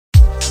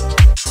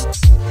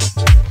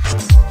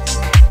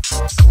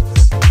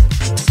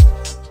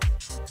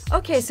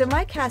Okay, so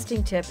my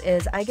casting tip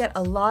is I get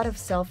a lot of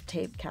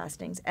self-tape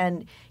castings,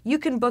 and you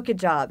can book a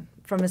job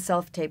from a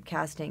self-tape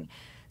casting.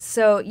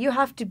 So you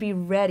have to be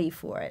ready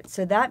for it.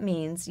 So that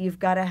means you've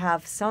got to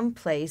have some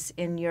place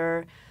in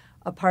your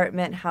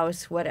apartment,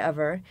 house,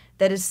 whatever,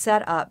 that is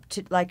set up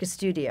to like a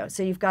studio.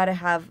 So you've got to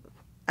have,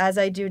 as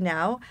I do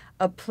now,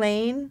 a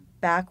plain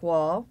back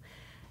wall.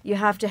 You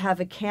have to have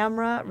a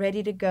camera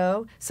ready to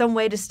go, some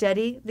way to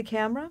steady the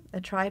camera, a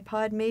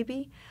tripod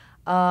maybe,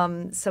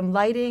 some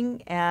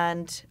lighting,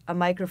 and a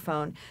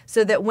microphone,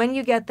 so that when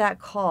you get that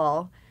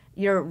call,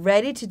 you're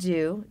ready to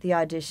do the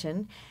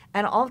audition.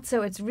 And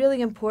also, it's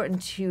really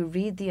important to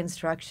read the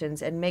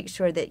instructions and make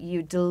sure that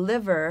you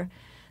deliver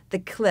the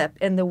clip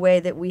in the way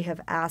that we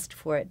have asked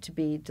for it to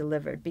be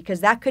delivered,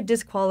 because that could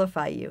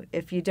disqualify you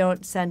if you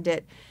don't send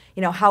it,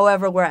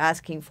 however we're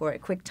asking for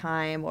it,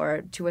 QuickTime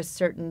or to a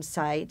certain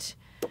site.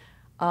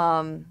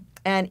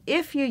 And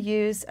if you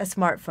use a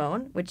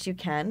smartphone, which you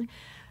can,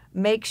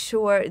 make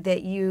sure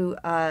that you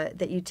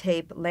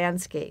tape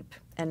landscape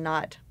and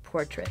not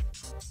portrait.